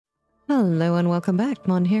Hello and welcome back.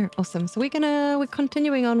 Mon here. Awesome. So we're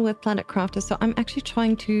continuing on with Planet Crafter. So I'm actually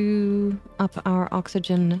trying to up our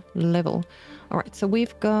oxygen level. All right. So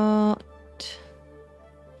we've got,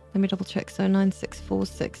 let me double check. So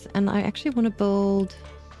 9646, and I actually want to build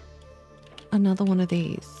another one of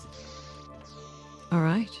these. All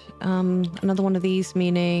right. Another one of these,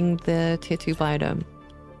 meaning the tier 2 biodome.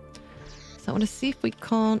 So I want to see if we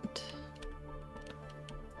can't.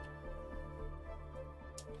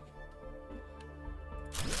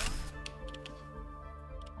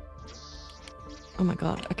 Oh my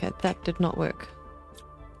god, okay, that did not work.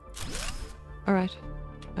 Alright,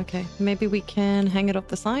 okay, maybe we can hang it off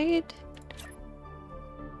the side?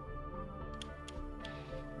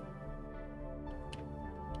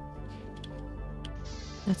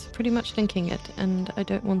 That's pretty much linking it, and I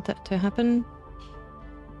don't want that to happen.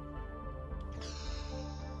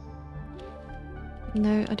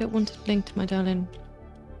 No, I don't want it linked, my darling.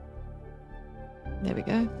 There we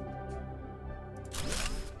go.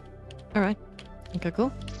 Alright. Okay,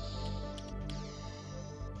 cool.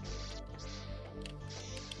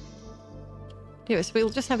 Yes, we'll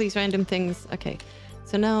just have these random things. Okay,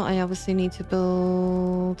 so now I obviously need to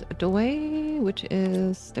build a doorway, which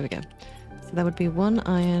is... There we go. So that would be 1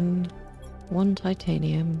 iron, 1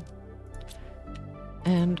 titanium,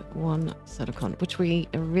 and 1 silicon, which we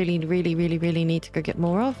really need to go get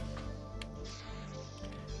more of.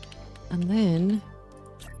 And then...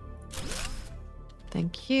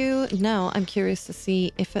 Thank you. Now I'm curious to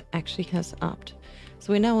see if it actually has upped.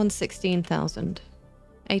 So we're now on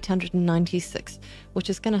 16,896, which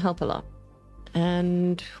is going to help a lot.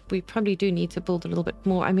 And we probably do need to build a little bit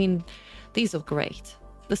more. I mean, these are great.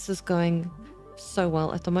 This is going so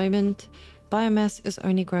well at the moment. Biomass is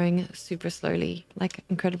only growing super slowly, like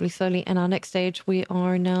incredibly slowly. And our next stage, we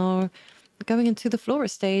are now going into the flora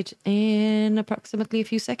stage in approximately a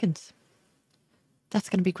few seconds. That's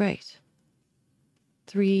going to be great.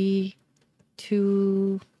 3,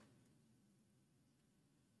 2,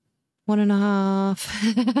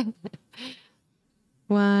 1.5,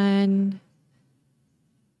 1,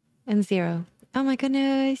 and 0. Oh my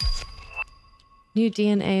goodness. New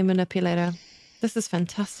DNA manipulator. This is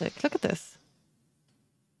fantastic. Look at this.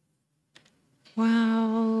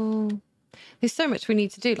 Wow. There's so much we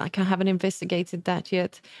need to do. Like, I haven't investigated that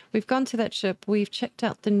yet. We've gone to that ship. We've checked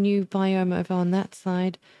out the new biome over on that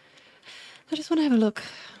side. I just want to have a look.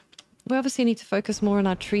 We obviously need to focus more on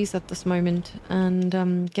our trees at this moment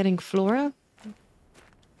and getting flora.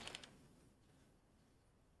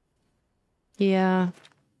 Yeah.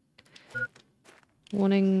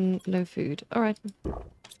 Warning, low food. All right. So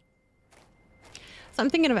I'm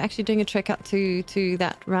thinking of actually doing a trek up to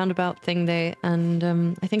that roundabout thing there, and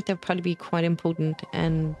I think they'll probably be quite important.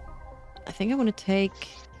 And I think I want to take...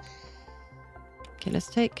 Okay, let's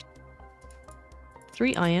take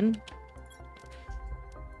 3 iron.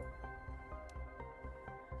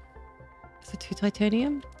 So 2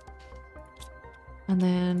 titanium, and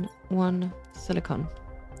then 1 silicon.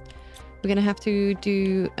 We're gonna have to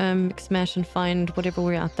do smash and find whatever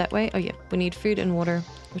we're out that way. Oh yeah, we need food and water,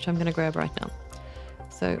 which I'm gonna grab right now.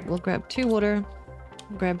 So we'll grab 2 water,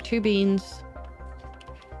 grab 2 beans.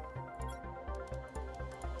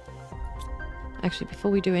 Actually,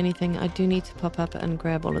 before we do anything, I do need to pop up and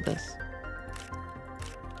grab all of this.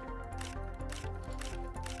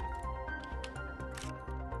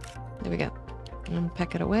 There we go. And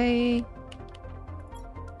pack it away.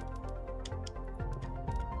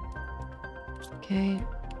 Okay.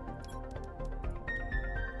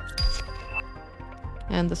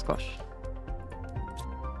 And the squash.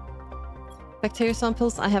 Bacteria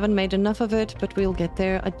samples, I haven't made enough of it, but we'll get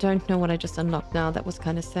there. I don't know what I just unlocked now. That was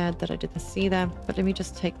kind of sad that I didn't see that. But let me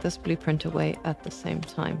just take this blueprint away at the same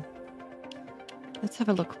time. Let's have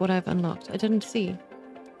a look what I've unlocked. I didn't see.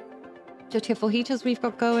 Just here for heaters we've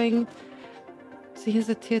got going. So here's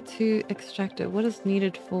a tier 2 extractor. What is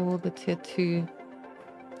needed for the tier 2?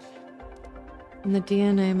 And the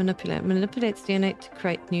DNA manipulator. Manipulates DNA to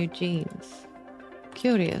create new genes.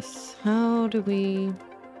 Curious. How do we...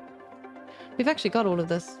 We've actually got all of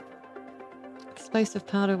this. Explosive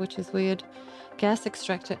powder, which is weird. Gas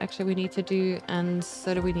extractor, actually we need to do. And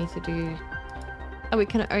so do we need to do... Oh, we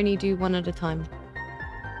can only do 1 at a time.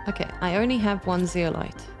 Okay, I only have 1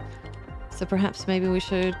 zeolite. So perhaps maybe we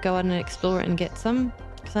should go out and explore and get some.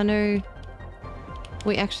 Because I know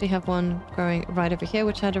we actually have 1 growing right over here,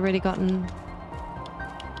 which I'd already gotten.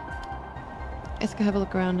 Let's go have a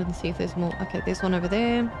look around and see if there's more. Okay, there's 1 over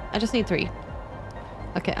there. I just need 3.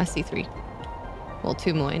 Okay, I see 3. Well,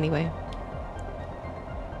 2 more anyway.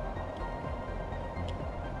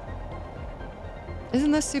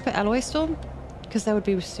 Isn't this super alloy storm? Because that would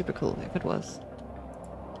be super cool if it was.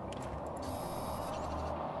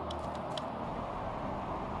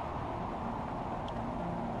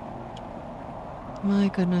 My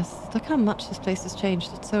goodness, look how much this place has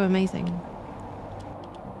changed. It's so amazing.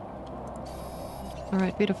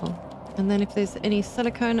 Alright, beautiful. And then if there's any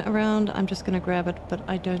silicone around, I'm just going to grab it, but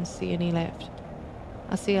I don't see any left.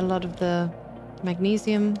 I see a lot of the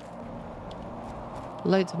magnesium.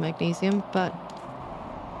 Loads of magnesium, but...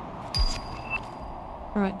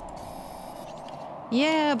 Alright.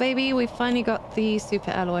 Yeah, baby, we finally got the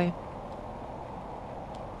super alloy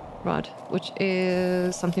rod, which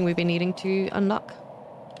is something we've been needing to unlock.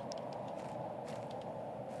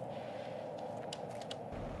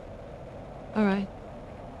 Alright.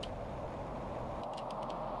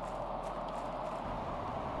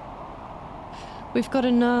 We've got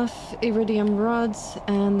enough iridium rods,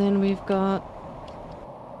 and then we've got...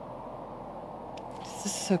 This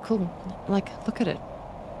is so cool. Like, look at it.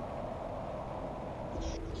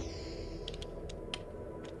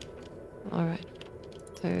 Alright.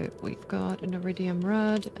 So we've got an iridium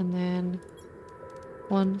rod, and then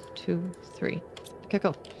 1, 2, 3. Okay,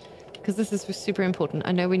 cool. Because this is super important.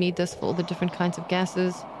 I know we need this for all the different kinds of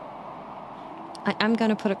gases. I am going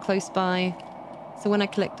to put it close by, so when I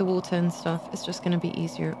collect the water and stuff, it's just going to be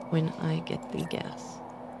easier when I get the gas.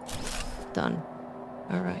 Done.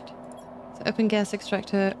 Alright. So open gas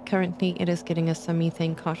extractor. Currently it is getting us some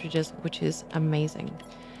methane cartridges, which is amazing.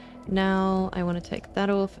 Now I want to take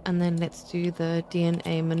that off, and then let's do the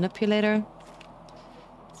DNA manipulator.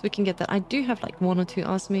 So we can get that. I do have like 1 or 2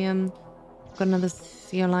 osmium. Got another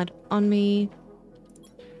zeolite on me.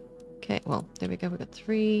 Okay, well, there we go. We got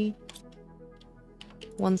 3.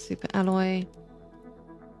 1 super alloy.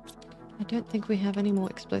 I don't think we have any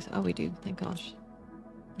more explosive. Oh, we do. Thank gosh.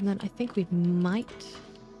 And then I think we might,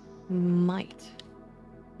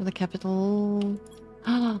 with a capital.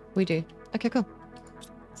 Ah, we do. Okay, cool.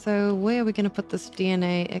 So where are we going to put this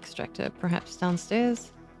DNA extractor? Perhaps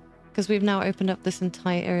downstairs? Because we've now opened up this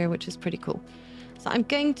entire area, which is pretty cool. So I'm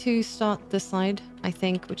going to start this side, I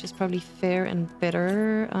think, which is probably fair and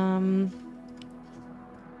better.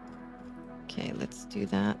 Okay, let's do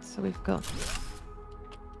that. So we've got...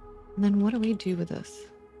 And then what do we do with this?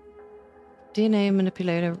 DNA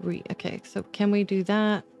manipulator. Okay, so can we do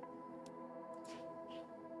that?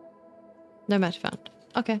 No match found.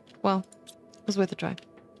 Okay, well, it was worth a try.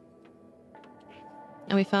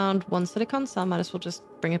 And we found 1 silicon, so I might as well just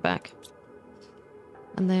bring it back.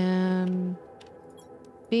 And then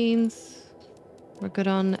beans we're good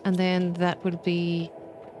on. And then that would be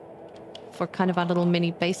for kind of our little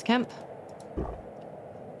mini base camp.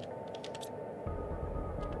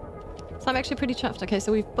 So I'm actually pretty chuffed. Okay,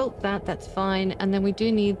 so we've built that. That's fine. And then we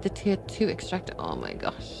do need the tier 2 extractor. Oh my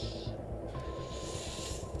gosh.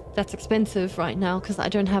 That's expensive right now because I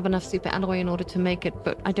don't have enough super alloy in order to make it.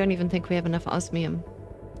 But I don't even think we have enough osmium.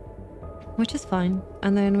 Which is fine.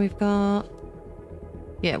 And then we've got...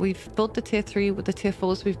 Yeah, we've built the tier 3 with the tier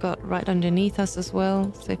 4s we've got right underneath us as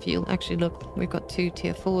well. So if you'll actually look, we've got 2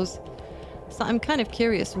 tier 4s. So I'm kind of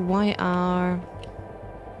curious why our...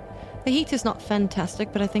 The heat is not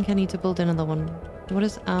fantastic, but I think I need to build another one. What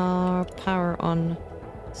is our power on?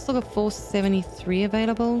 Still got 473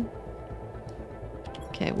 available.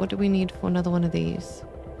 Okay, what do we need for another one of these?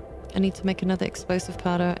 I need to make another explosive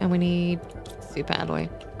powder, and we need super alloy.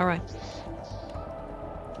 Alright.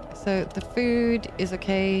 So the food is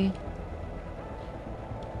okay.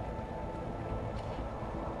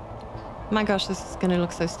 My gosh, this is going to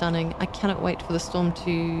look so stunning. I cannot wait for the storm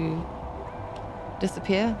to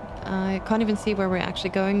disappear. I can't even see where we're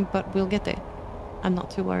actually going, but we'll get there. I'm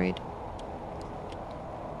not too worried.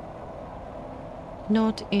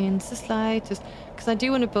 Not in the slightest. Because I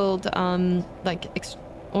do want to build like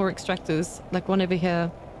ore extractors, like one over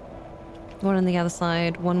here, one on the other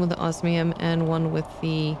side, one with the osmium, and one with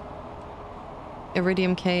the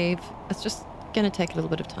iridium cave. It's just going to take a little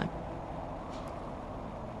bit of time.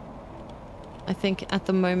 I think at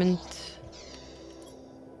the moment...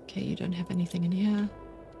 Okay, you don't have anything in here.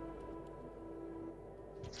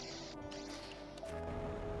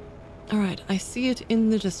 Alright, I see it in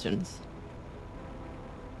the distance.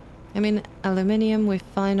 I mean, aluminium we're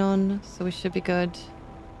fine on, so we should be good.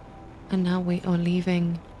 And now we are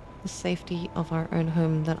leaving the safety of our own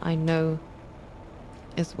home that I know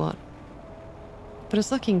is what. But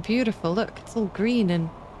it's looking beautiful. Look, it's all green and...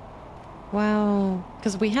 Wow.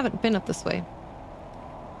 Because we haven't been up this way.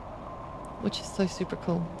 Which is so super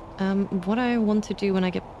cool. What I want to do when I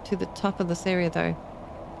get to the top of this area though...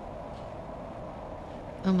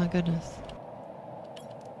 Oh my goodness.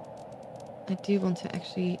 I do want to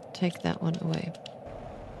actually take that one away.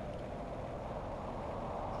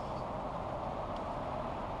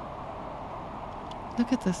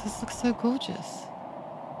 Look at this. This looks so gorgeous.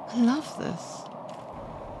 I love this.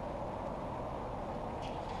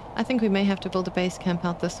 I think we may have to build a base camp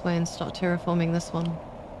out this way and start terraforming this one.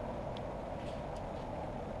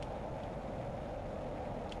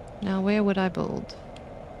 Now, where would I build?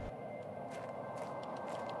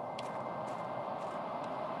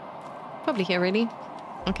 Probably here, really.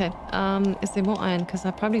 Okay. Is there more iron? Because I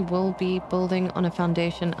probably will be building on a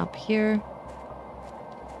foundation up here.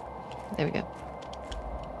 There we go.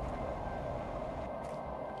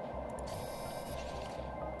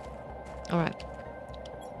 All right.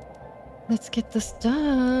 Let's get this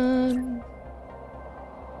done.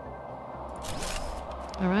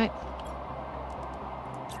 All right.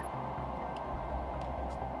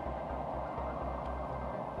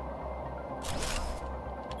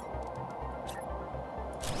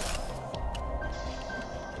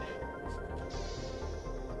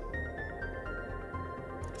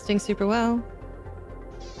 It's doing super well.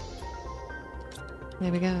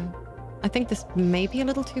 There we go. I think this may be a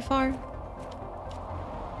little too far,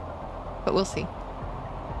 but we'll see.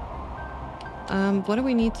 What do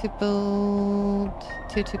we need to build?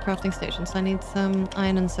 Tier 2 crafting stations. I need some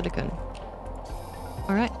iron and silicon.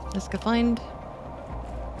 All right, let's go find.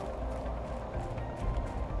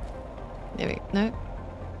 There we go. No.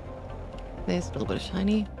 There's a little bit of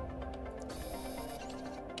shiny.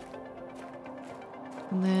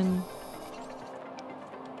 And then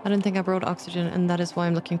I don't think I brought oxygen, and that is why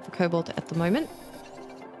I'm looking for cobalt at the moment.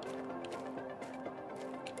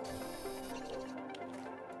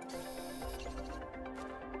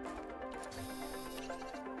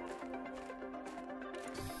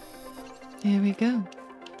 There we go.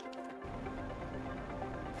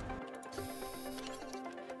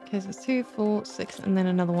 Okay, so it's 2, 4, 6, and then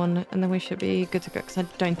another one, and then we should be good to go, because I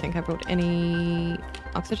don't think I brought any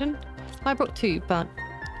oxygen. I brought 2, but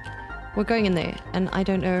we're going in there, and I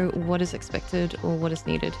don't know what is expected or what is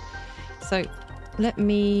needed. So let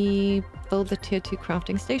me build the tier 2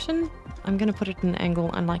 crafting station. I'm going to put it in an angle.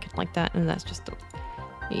 I like it like that, and that's just the...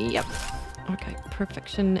 Yep. Okay,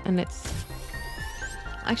 perfection, and let's...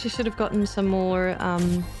 I actually should have gotten some more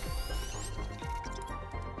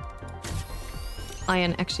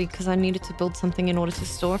iron, actually, because I needed to build something in order to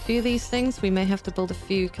store a few of these things. We may have to build a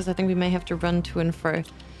few, because I think we may have to run to and fro.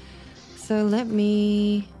 So let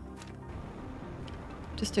me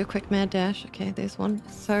just do a quick mad dash. Okay, there's one.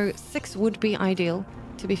 So 6 would be ideal,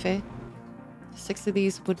 to be fair. 6 of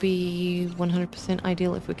these would be 100%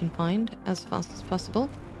 ideal if we can find as fast as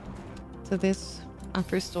possible. So there's our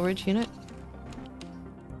first storage unit.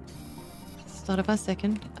 Start of our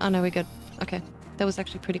second. Oh no, we're good. Okay, that was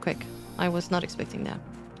actually pretty quick. I was not expecting that.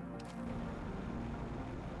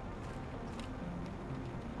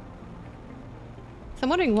 So I'm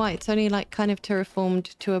wondering why it's only like kind of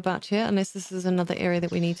terraformed to about here, unless this is another area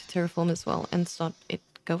that we need to terraform as well and start it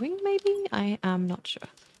going, maybe? I am not sure.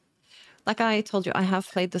 Like I told you, I have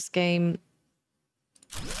played this game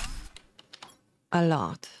a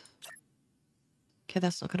lot. Okay,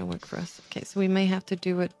 that's not going to work for us. Okay, so we may have to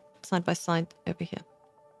do it side by side over here.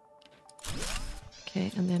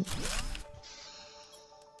 Okay, and then...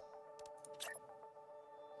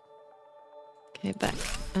 Okay, back.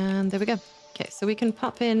 And there we go. Okay, so we can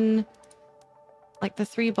pop in like the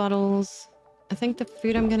 3 bottles. I think the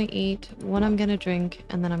food I'm going to eat, one I'm going to drink,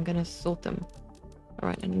 and then I'm going to sort them. All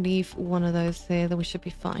right, and leave one of those there, then we should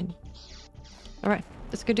be fine. All right,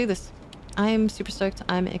 let's go do this. I'm super stoked.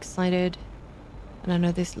 I'm excited. And I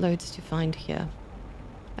know there's loads to find here.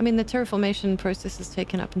 I mean, the terraformation process is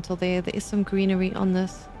taken up until there. There is some greenery on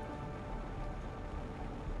this.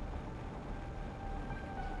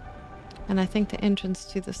 And I think the entrance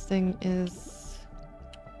to this thing is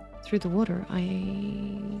through the water.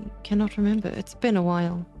 I cannot remember. It's been a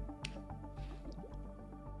while.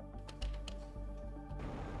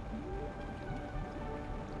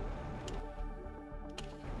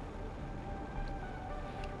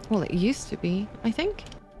 Well, it used to be, I think.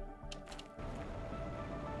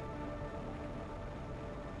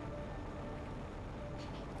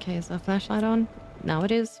 Okay, is our flashlight on? Now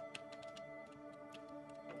it is.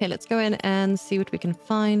 Okay, let's go in and see what we can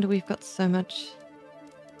find. We've got so much.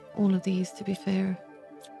 All of these, to be fair.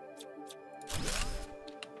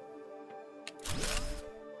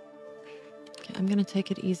 Okay, I'm gonna take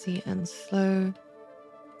it easy and slow.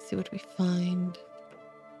 See what we find.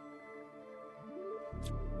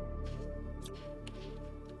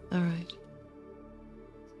 All right.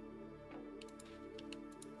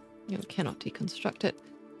 You cannot deconstruct it.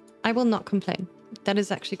 I will not complain. That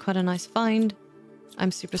is actually quite a nice find.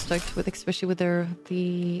 I'm super stoked with, especially with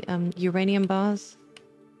the uranium bars.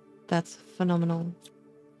 That's phenomenal.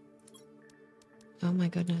 Oh my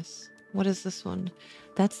goodness. What is this one?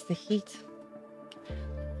 That's the heat.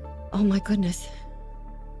 Oh my goodness.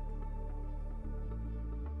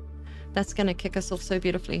 That's going to kick us off so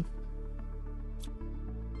beautifully.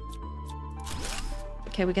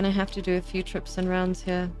 Okay, we're going to have to do a few trips and rounds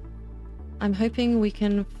here. I'm hoping we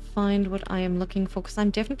can find what I am looking for, because I'm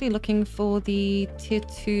definitely looking for the tier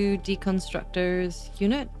 2 deconstructors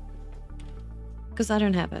unit. Because I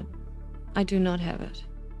don't have it. I do not have it.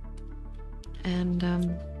 And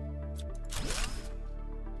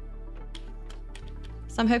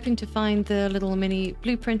so I'm hoping to find the little mini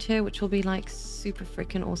blueprint here, which will be like super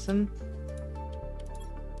freaking awesome.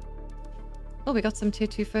 Oh, we got some tier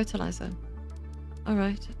 2 fertilizer. All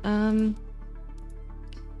right.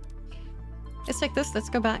 Let's take this. Let's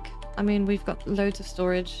go back. I mean, we've got loads of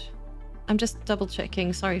storage. I'm just double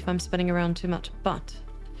checking. Sorry if I'm spinning around too much, but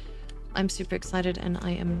I'm super excited and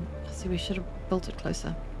I am... See, we should have built it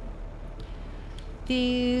closer.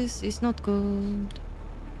 This is not good,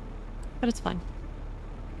 but it's fine.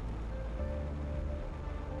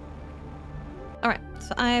 Alright,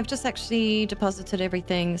 so I've just actually deposited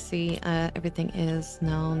everything. See, everything is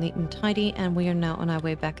now neat and tidy, and we are now on our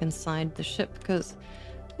way back inside the ship because,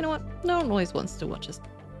 you know what, no one always wants to watch us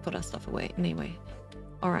put our stuff away anyway.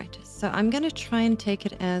 Alright, so I'm going to try and take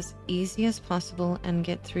it as easy as possible and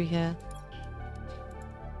get through here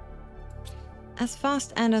as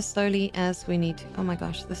fast and as slowly as we need to. Oh my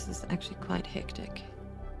gosh, this is actually quite hectic.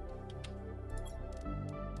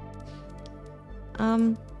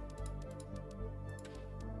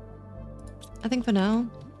 I think for now.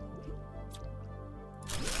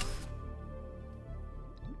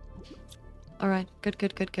 Alright, good,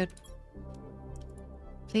 good, good, good.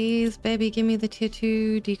 Please, baby, give me the tier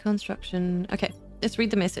 2 deconstruction. Okay, let's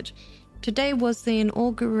read the message. Today was the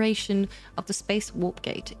inauguration of the space warp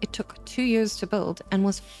gate. It took 2 years to build and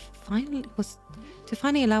was to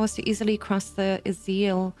finally allow us to easily cross the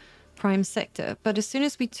Ezeal prime sector. But as soon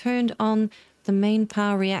as we turned on the main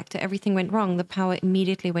power reactor, everything went wrong. The power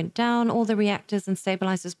immediately went down. All the reactors and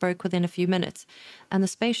stabilizers broke within a few minutes, and the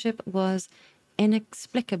spaceship was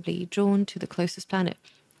inexplicably drawn to the closest planet.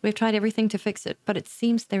 We've tried everything to fix it, but it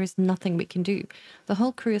seems there is nothing we can do. The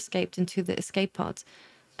whole crew escaped into the escape pods,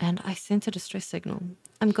 and I sent a distress signal.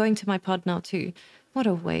 I'm going to my pod now too. What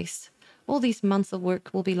a waste. All these months of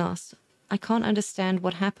work will be lost. I can't understand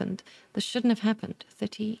what happened. This shouldn't have happened.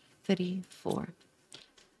 34.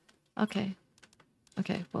 Okay.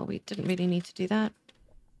 Okay, well, we didn't really need to do that.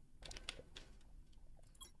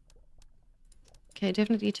 Okay,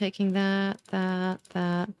 definitely taking that.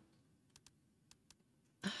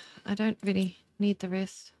 I don't really need the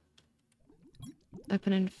rest.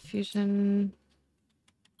 Open infusion.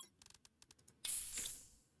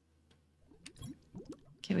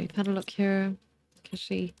 Okay, we've had a look here.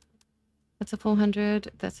 Kashi. That's a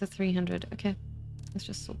 400. That's a 300. Okay, let's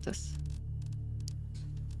just sort this.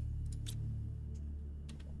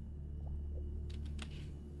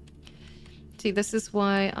 See, this is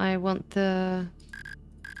why I want the...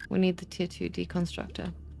 We need the tier 2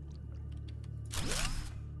 deconstructor.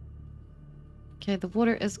 Okay, the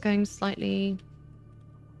water is going slightly...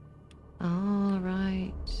 All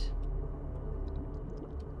right.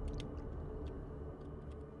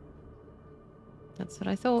 That's what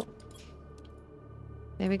I thought.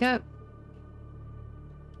 There we go.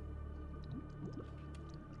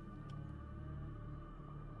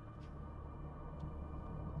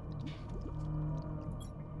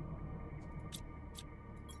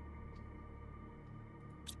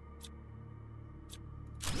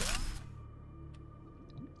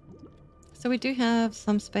 So we do have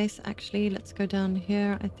some space, actually. Let's go down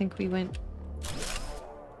here. I think we went...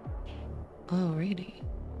 Oh, really?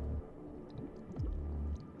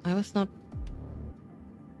 I was not...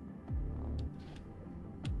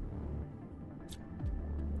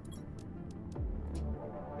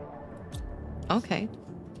 Okay.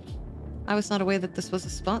 I was not aware that this was a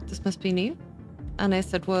spot. This must be new.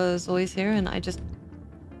 Unless it was always here and I just...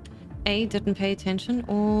 A, didn't pay attention,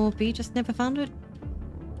 or B, just never found it.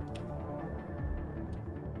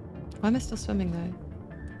 Why am I still swimming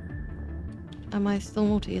though? Am I still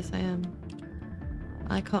naughty? Yes, I am.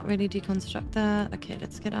 I can't really deconstruct that. Okay,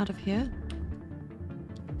 let's get out of here.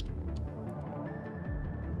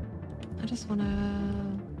 I just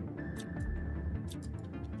wanna...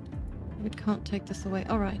 We can't take this away.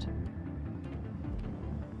 All right.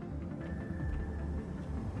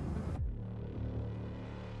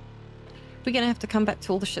 We're gonna have to come back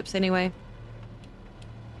to all the ships anyway.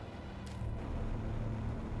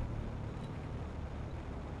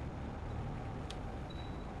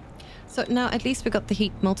 So So now at least we got the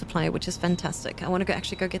heat multiplier, which is fantastic. I want to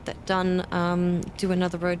actually go get that done. Do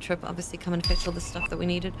another road trip. Obviously come and fetch all the stuff that we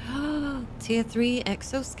needed. Tier 3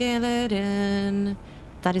 exoskeleton.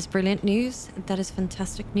 That is brilliant news. That is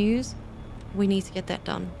fantastic news. We need to get that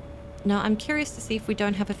done. Now I'm curious to see if we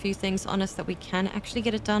don't have a few things on us that we can actually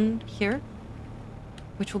get it done here,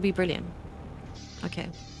 which will be brilliant. Okay.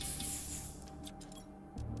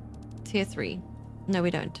 Tier 3. No,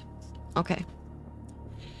 we don't. Okay.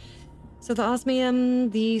 So the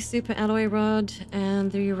osmium, the super alloy rod,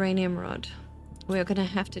 and the uranium rod. We're gonna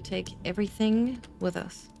have to take everything with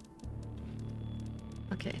us.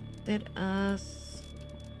 Okay, let us...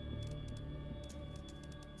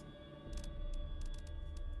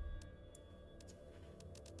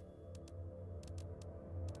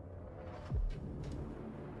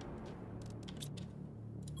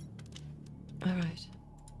 All right.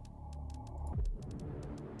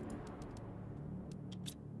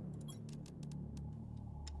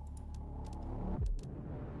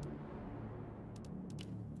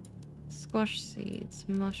 Squash seeds,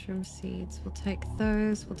 mushroom seeds. We'll take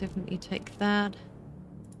those. We'll definitely take that.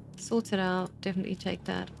 Sort it out. Definitely take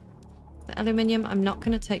that. The aluminium I'm not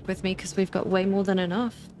going to take with me because we've got way more than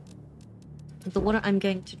enough. The water I'm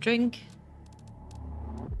going to drink.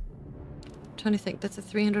 I'm trying to think. That's a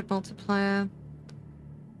 300 multiplier.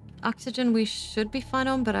 Oxygen we should be fine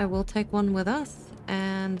on, but I will take one with us.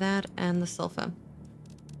 And that and the sulfur.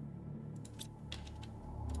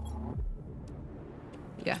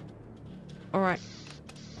 Yeah. All right.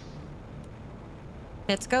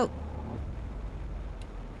 Let's go.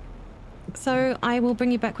 So I will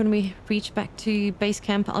bring you back when we reach back to base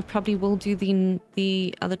camp. I'll probably will do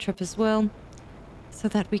the other trip as well, so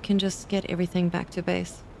that we can just get everything back to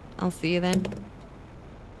base. I'll see you then.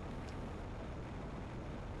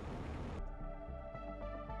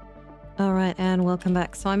 All right, and welcome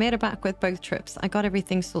back. So I made it back with both trips. I got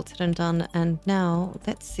everything sorted and done, and now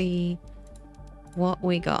let's see what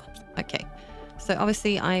we got. Okay. So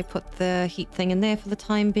obviously I put the heat thing in there for the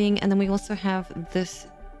time being, and then we also have this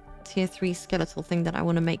tier 3 skeletal thing that I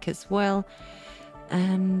want to make as well.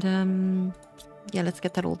 And yeah, let's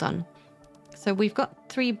get that all done. So we've got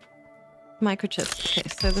 3 microchips. Okay,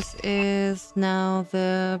 so this is now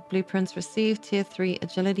the blueprints received, tier 3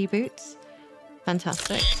 agility boots.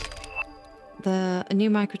 Fantastic. A new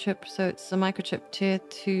microchip, so it's a microchip tier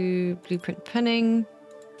 2 blueprint pinning.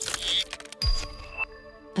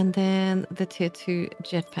 And then the tier 2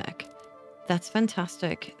 jetpack. That's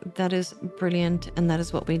fantastic. That is brilliant, and that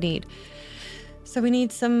is what we need. So we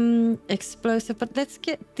need some explosive, but let's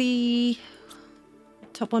get the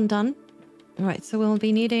top one done. All right, so we'll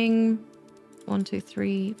be needing 1, 2,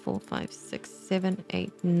 3, 4, 5, 6, 7,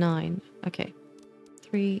 8, 9. Okay,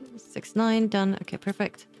 3, 6, 9 done. Okay,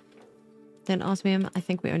 perfect. Then osmium, I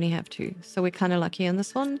think we only have 2, so we're kind of lucky on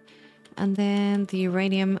this one. And then the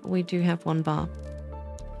uranium, we do have 1 bar.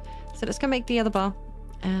 So let's go make the other bar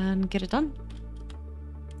and get it done.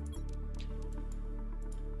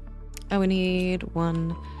 Oh, we need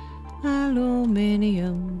 1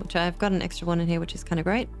 aluminium, which I've got an extra one in here, which is kind of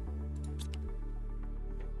great.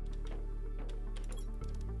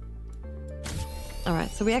 All right,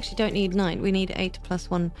 so we actually don't need 9. We need 8 plus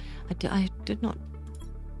 1. I did not...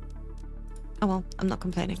 Oh, well, I'm not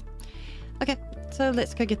complaining. Okay, so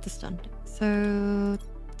let's go get this done. So,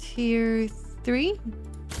 tier 3.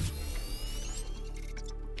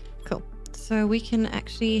 Cool. So we can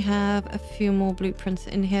actually have a few more blueprints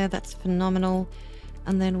in here. That's phenomenal.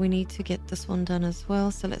 And then we need to get this one done as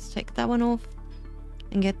well. So let's take that one off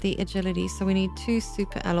and get the agility. So we need 2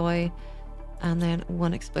 super alloy and then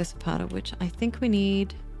 1 explosive powder, which I think we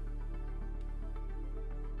need...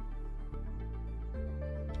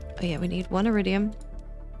 Oh yeah, we need 1 iridium.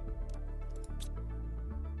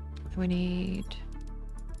 We need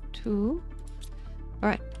 2. All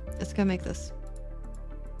right, let's go make this.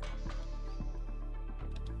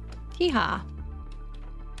 Yeehaw!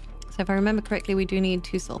 So if I remember correctly, we do need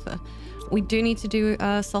 2 sulfur. We do need to do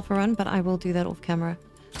a sulfur run, but I will do that off camera.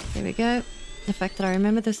 There we go. The fact that I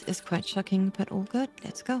remember this is quite shocking, but all good.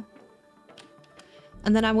 Let's go.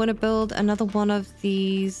 And then I want to build another one of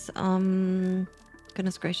these...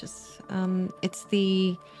 goodness gracious. It's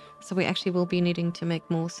the... So we actually will be needing to make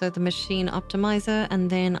more. So the machine optimizer,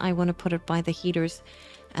 and then I want to put it by the heaters,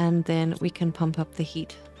 and then we can pump up the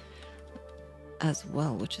heat as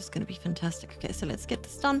well, which is going to be fantastic. Okay, so let's get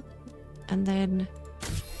this done. And then...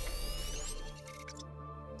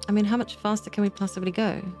 I mean, how much faster can we possibly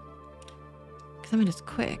go? Because, I mean, it's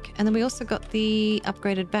quick. And then we also got the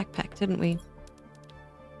upgraded backpack, didn't we?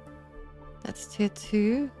 That's tier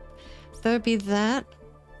 2. So there would be that.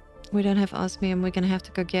 We don't have osmium. We're going to have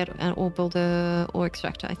to go get or build a ore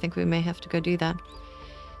extractor. I think we may have to go do that.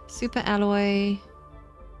 Super alloy,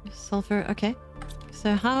 sulfur. Okay.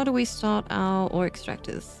 So how do we start our ore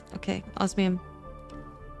extractors? Okay, osmium.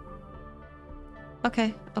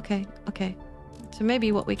 Okay, okay, okay. So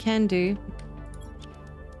maybe what we can do...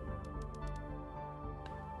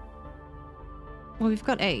 Well, we've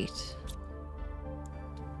got 8.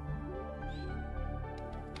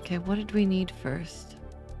 Okay, what did we need first?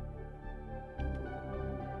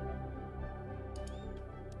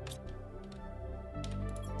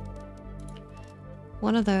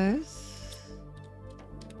 One of those.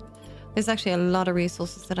 There's actually a lot of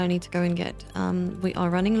resources that I need to go and get. We are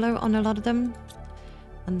running low on a lot of them.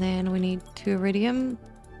 And then we need 2 iridium.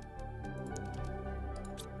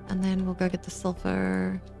 And then we'll go get the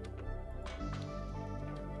sulfur.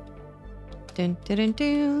 Dun, dun, dun,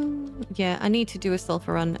 dun. Yeah, I need to do a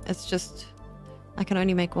sulfur run. It's just... I can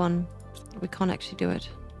only make one. We can't actually do it.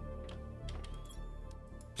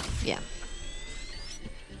 Yeah.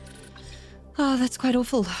 Oh, that's quite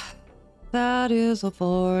awful. That is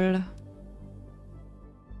awful.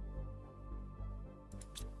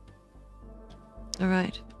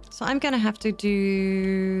 Alright. So I'm gonna have to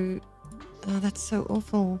do... Oh, that's so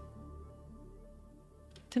awful.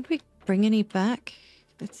 Didn't we bring any back?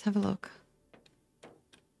 Let's have a look.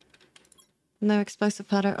 No explosive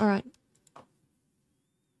powder. Alright.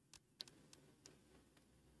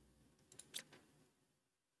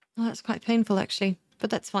 Oh, that's quite painful, actually.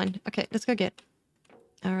 But that's fine. Okay, let's go get.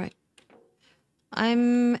 Alright.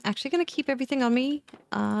 I'm actually going to keep everything on me.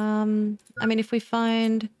 I mean, if we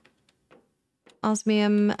find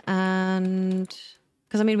osmium and...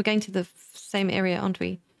 Because, I mean, we're going to the same area, aren't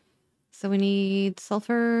we? So we need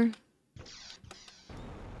sulfur.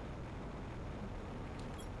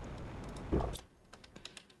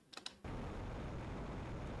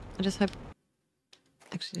 I just hope...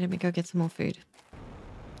 Actually, let me go get some more food.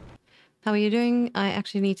 How are you doing? I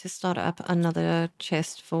actually need to start up another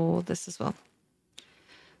chest for this as well.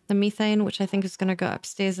 The methane, which I think is going to go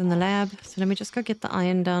upstairs in the lab. So let me just go get the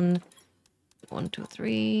iron done. 1, 2,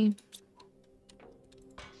 3.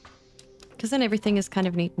 Because then everything is kind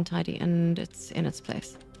of neat and tidy and it's in its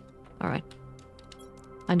place. Alright.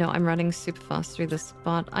 I know I'm running super fast through this,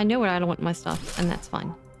 but I know where I don't want my stuff, and that's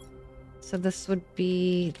fine. So this would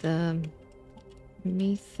be the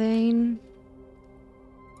methane.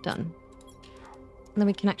 Done. And then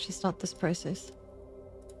we can actually start this process.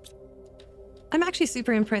 I'm actually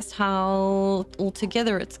super impressed how all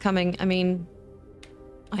together it's coming. I mean,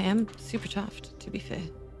 I am super chuffed, to be fair.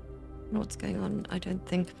 I don't know what's going on. I don't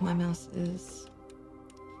think my mouse is...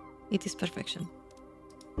 It is perfection.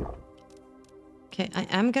 Okay, I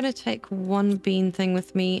am going to take one bean thing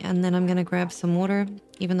with me, and then I'm going to grab some water,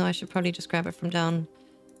 even though I should probably just grab it from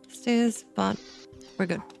downstairs, but we're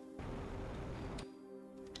good.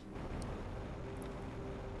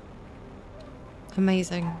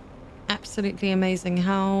 Amazing. Absolutely amazing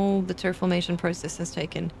how the terraformation process has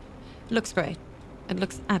taken. It looks great. It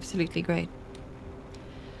looks absolutely great.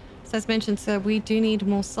 So as mentioned, sir, we do need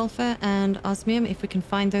more sulfur and osmium. If we can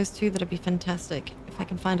find those two, that'd be fantastic. If I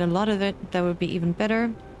can find a lot of it, that would be even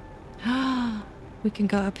better. We can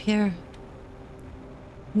go up here.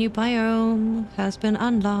 New biome has been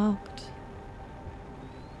unlocked.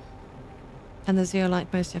 And the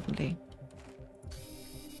zeolite, most definitely.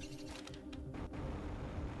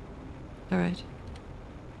 Alright.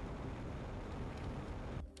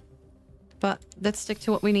 But let's stick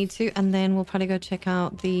to what we need to, and then we'll probably go check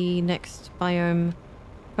out the next biome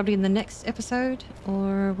probably in the next episode,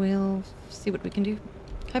 or we'll see what we can do.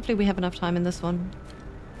 Hopefully we have enough time in this one.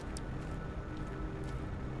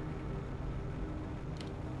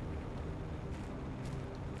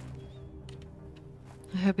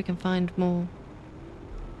 I hope we can find more.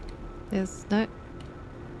 There's no...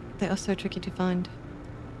 They are so tricky to find.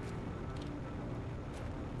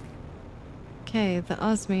 Okay, the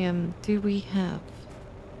osmium, do we have?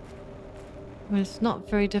 Well, it's not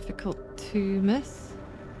very difficult to miss.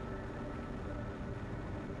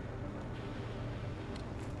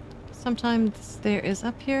 Sometimes there is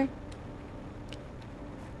up here,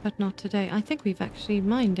 but not today. I think we've actually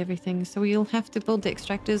mined everything, so we'll have to build the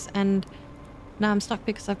extractors, and now I'm stuck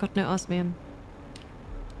because I've got no osmium.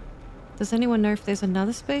 Does anyone know if there's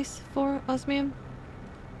another space for osmium?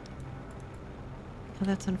 Oh,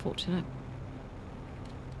 that's unfortunate.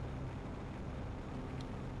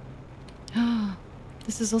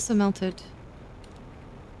 This is also melted.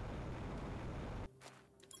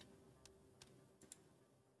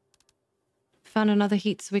 Found another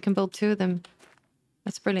heat so we can build 2 of them.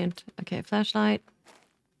 That's brilliant. Okay, flashlight.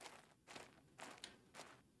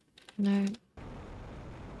 No.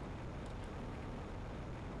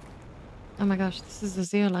 Oh my gosh, this is a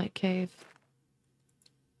zeolite cave.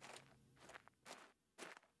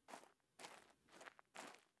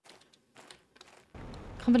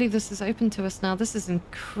 Can't believe this is open to us now. This is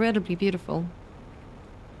incredibly beautiful.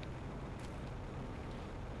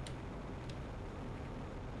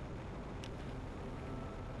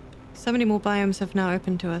 So many more biomes have now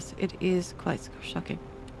opened to us. It is quite shocking.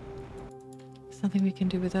 There's nothing we can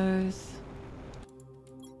do with those.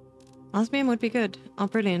 Osmium would be good. Oh,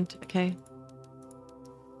 brilliant. Okay.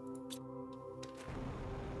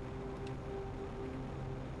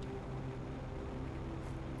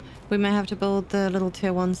 We may have to build the little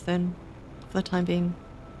tier 1s then, for the time being.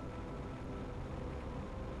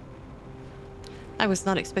 I was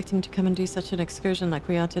not expecting to come and do such an excursion like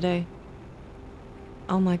we are today.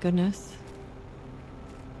 Oh my goodness.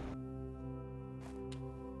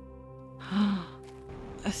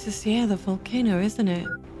 This is, yeah, the volcano, isn't it?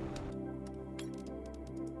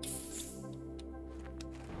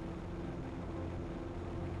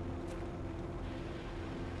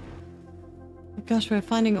 Gosh, we're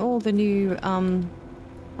finding all the new, I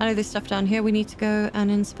know there's stuff down here we need to go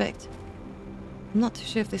and inspect. I'm not too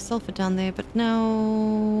sure if there's sulfur down there, but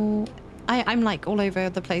now... I'm like all over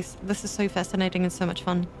the place. This is so fascinating and so much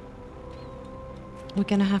fun. We're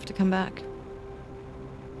gonna have to come back.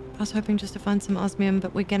 I was hoping just to find some osmium,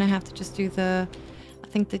 but we're gonna have to just do the... I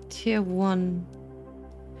think the tier 1...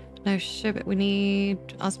 No, sure, but we need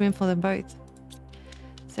osmium for them both.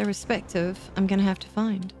 So respective, I'm gonna have to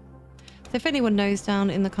find. So if anyone knows down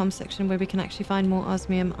in the comms section where we can actually find more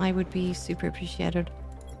osmium, I would be super appreciated.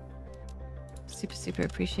 Super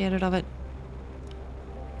appreciated of it.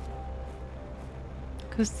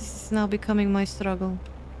 Because this is now becoming my struggle.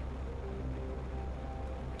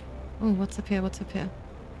 Oh, what's up here? What's up here?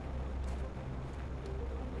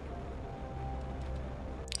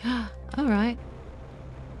 Alright.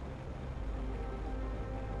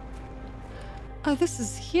 Oh, this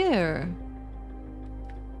is here.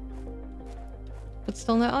 But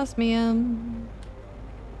still no osmium.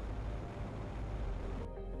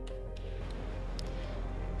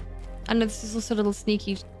 And this is also a little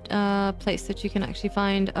sneaky place that you can actually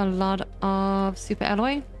find a lot of super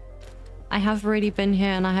alloy. I have already been here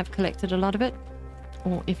and I have collected a lot of it.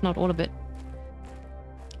 Or if not all of it.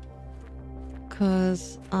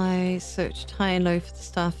 Because I searched high and low for the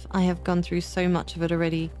stuff. I have gone through so much of it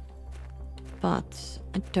already. But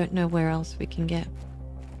I don't know where else we can get.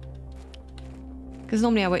 Because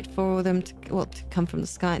normally I wait for them to, well, to come from the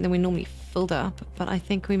sky and then we normally filled up. But I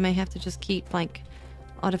think we may have to just keep like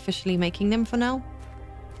artificially making them for now.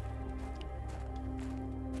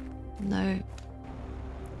 No.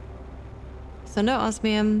 So no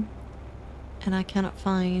osmium. And I cannot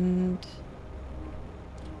find...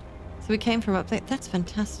 So we came from up there. That's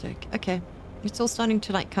fantastic. Okay. It's all starting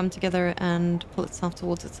to like come together and pull itself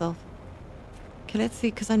towards itself. Okay, let's see.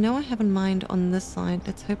 Because I know I have in mind on this side.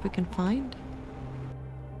 Let's hope we can find.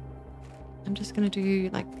 I'm just going to do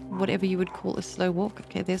like whatever you would call a slow walk.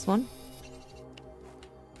 Okay, there's one.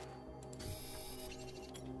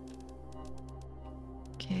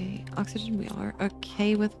 Okay, oxygen we are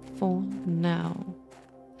okay with for now.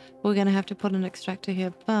 We're going to have to put an extractor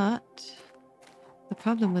here, but the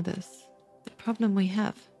problem with this, the problem we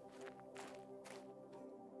have,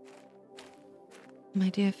 my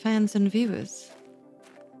dear fans and viewers,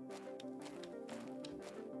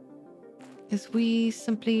 is we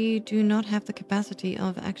simply do not have the capacity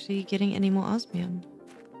of actually getting any more osmium.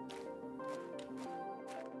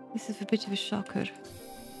 This is a bit of a shocker.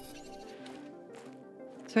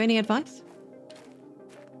 So any advice?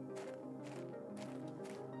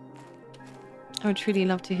 I would really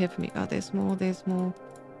love to hear from you. Oh, there's more, there's more.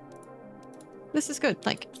 This is good.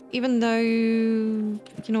 Like, even though, you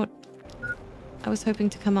know what? I was hoping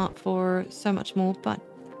to come out for so much more, but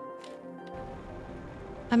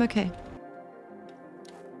I'm okay.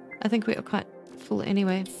 I think we were quite full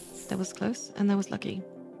anyway. That was close, and that was lucky.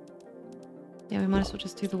 Yeah, we might as well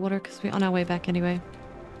just do the water because we're on our way back anyway.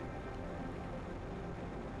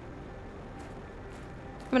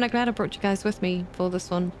 I mean, I'm glad I brought you guys with me for this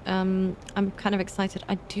one. I'm kind of excited.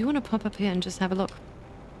 I do want to pop up here and just have a look.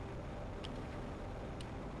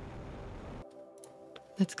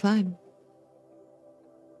 Let's climb.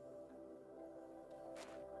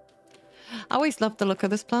 I always loved the look of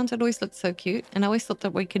this plant. It always looked so cute. And I always thought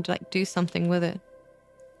that we could like do something with it.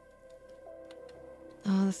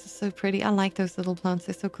 Oh, this is so pretty. I like those little plants.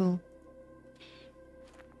 They're so cool.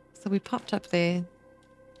 So we popped up there.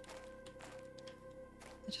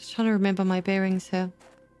 I'm just trying to remember my bearings here.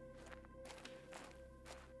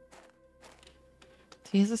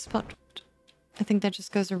 So here's a spot. I think that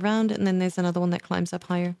just goes around, and then there's another one that climbs up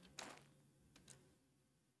higher.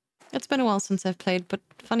 It's been a while since I've played, but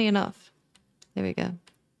funny enough, there we go.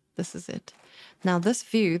 This is it. Now this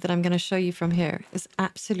view that I'm going to show you from here is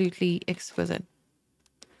absolutely exquisite.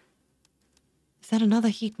 Is that another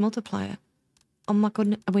heat multiplier? Oh my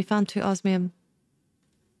goodness, and we found 2 osmium.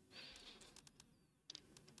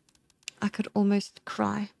 I could almost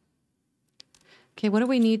cry. Okay, what do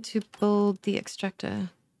we need to build the extractor?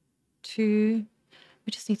 We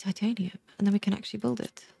just need titanium, and then we can actually build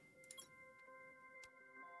it.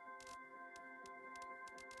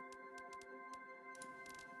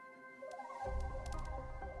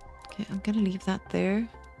 Okay, I'm gonna leave that there.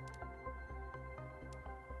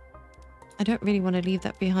 I don't really want to leave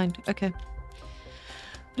that behind. Okay.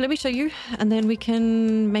 Let me show you, and then we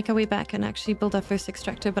can make our way back and actually build our first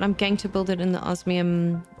extractor, but I'm going to build it in the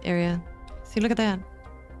osmium area. See, look at that.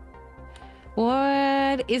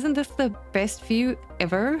 What? Isn't this the best view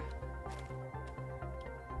ever?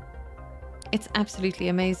 It's absolutely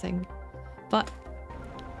amazing. But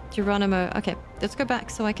Geronimo, okay, let's go back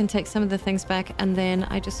so I can take some of the things back, and then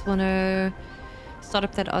I just want to start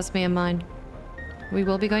up that osmium mine. We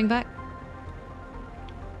will be going back.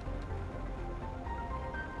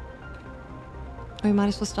 We might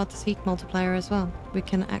as well start this heat multiplier as well. We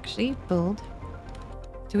can actually build.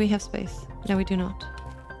 Do we have space? No, we do not.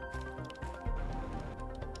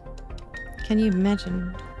 Can you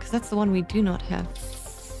imagine? Because that's the one we do not have.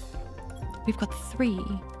 We've got 3.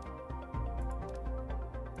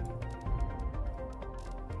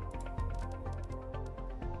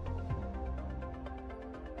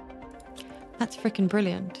 That's freaking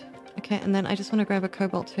brilliant. Okay, and then I just want to grab a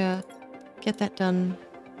cobalt here. Get that done.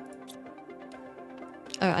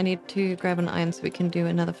 Oh, I need to grab an iron so we can do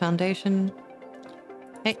another foundation.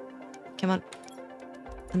 Hey, come on.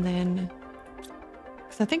 And then...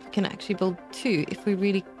 because I think we can actually build 2 if we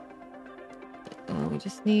really... oh, we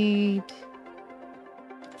just need...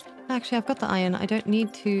 actually, I've got the iron. I don't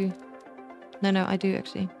need to... no, I do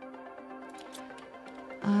actually.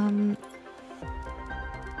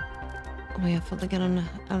 Oh yeah, I thought they get on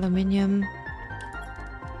aluminium.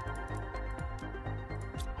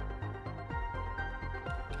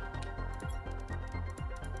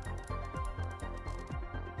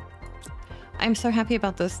 I'm so happy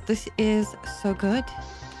about this. This is so good.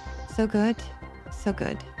 So good. So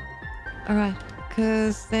good. Alright,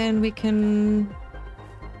 because then we can...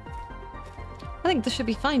 I think this should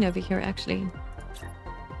be fine over here, actually.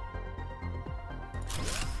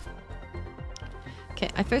 Okay,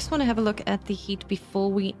 I first want to have a look at the heat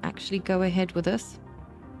before we actually go ahead with this.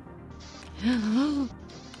 Oh,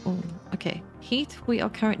 okay. Heat, we are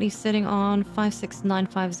currently sitting on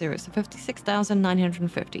 56950, so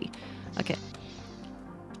 56,950. Okay.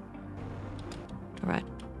 All right.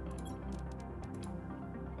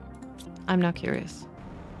 I'm now curious.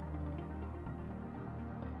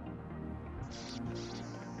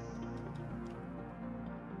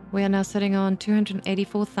 We are now sitting on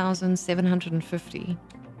 284,750.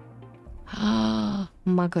 Oh,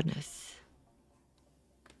 my goodness.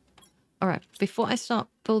 All right. Before I start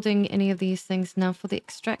building any of these things, now for the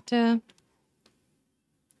extractor.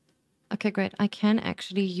 Okay, great. I can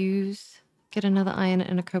actually get another iron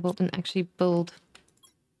and a cobalt and actually build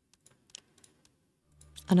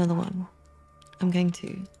another one. I'm going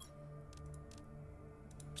to.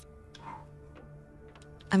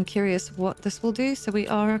 I'm curious what this will do. So we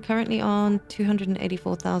are currently on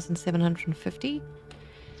 284,750.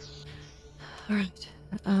 All right.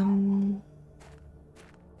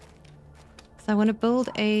 So I want to build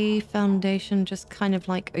a foundation just kind of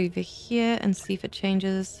like over here and see if it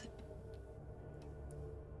changes.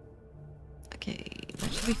 Okay,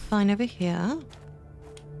 that should be fine over here.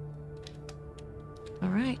 All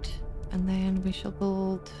right. And then we shall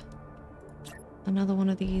build another one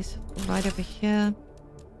of these right over here.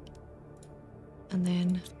 And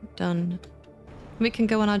then done. We can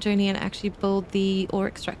go on our journey and actually build the ore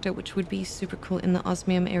extractor, which would be super cool in the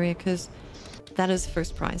osmium area because that is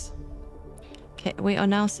first prize. Okay, we are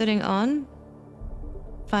now sitting on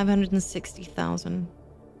 560,000.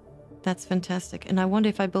 That's fantastic. And I wonder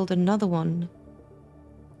if I build another one.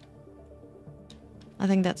 I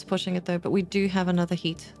think that's pushing it though, but we do have another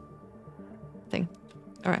heat thing.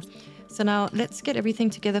 All right. So now let's get everything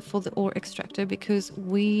together for the ore extractor because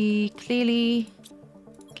we clearly...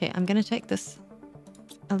 Okay, I'm going to take this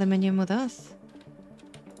aluminium with us.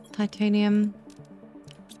 Titanium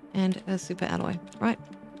and a super alloy. Right.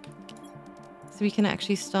 So we can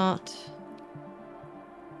actually start...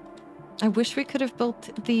 I wish we could have built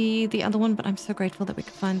the other one, but I'm so grateful that we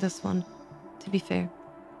could find this one, to be fair.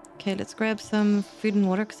 Okay, let's grab some food and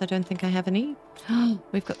water because I don't think I have any.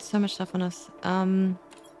 We've got so much stuff on us.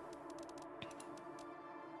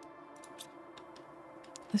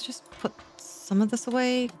 Let's just put some of this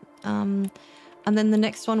away. And then the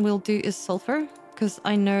next one we'll do is sulfur because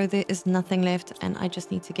I know there is nothing left and I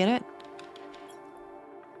just need to get it.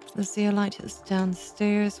 The zeolite is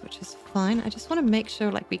downstairs, which is fine. I just want to make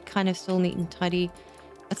sure like we kind of still neat and tidy.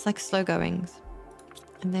 It's like slow goings.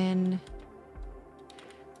 And then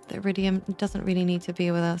the iridium doesn't really need to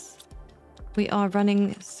be with us. We are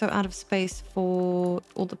running so out of space for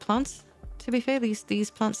all the plants. To be fair,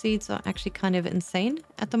 these plant seeds are actually kind of insane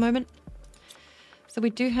at the moment. So we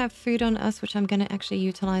do have food on us, which I'm going to actually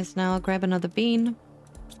utilize now. I'll grab another bean.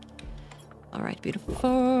 All right, beautiful.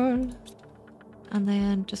 And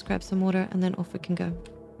then just grab some water and then off we can go.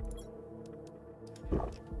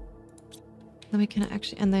 Then we can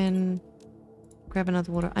actually, and then grab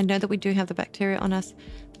another water. I know that we do have the bacteria on us.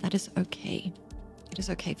 That is okay. It is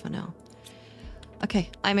okay for now. Okay,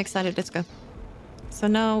 I'm excited. Let's go. So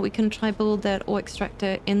now we can try build that ore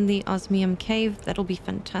extractor in the osmium cave. That'll be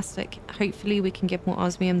fantastic. Hopefully we can get more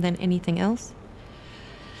osmium than anything else.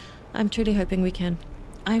 I'm truly hoping we can.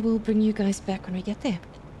 I will bring you guys back when we get there.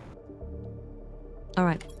 All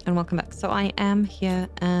right, and welcome back. So I am here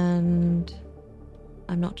and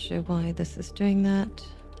I'm not sure why this is doing that.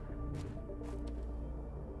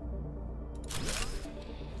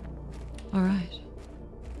 All right.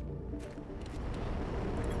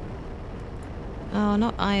 Oh,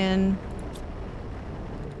 not iron.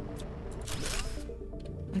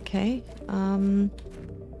 Okay. I'm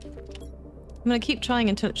gonna keep trying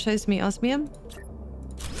until it shows me osmium.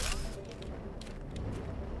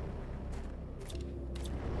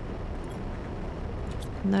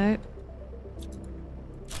 No.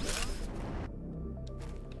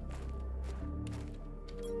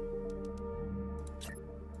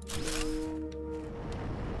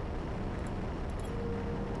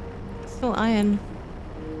 Still iron.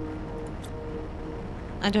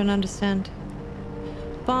 I don't understand.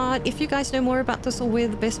 But if you guys know more about this or where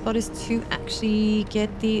the best spot is to actually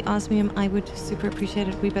get the osmium, I would super appreciate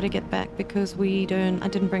it. We better get back because I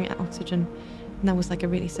didn't bring oxygen. And that was like a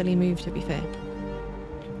really silly move, to be fair.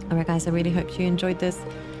 Alright guys, I really hope you enjoyed this.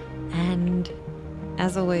 And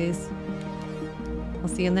as always, I'll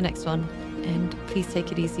see you in the next one. And please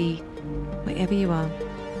take it easy wherever you are.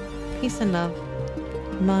 Peace and love.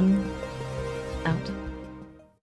 Mun out.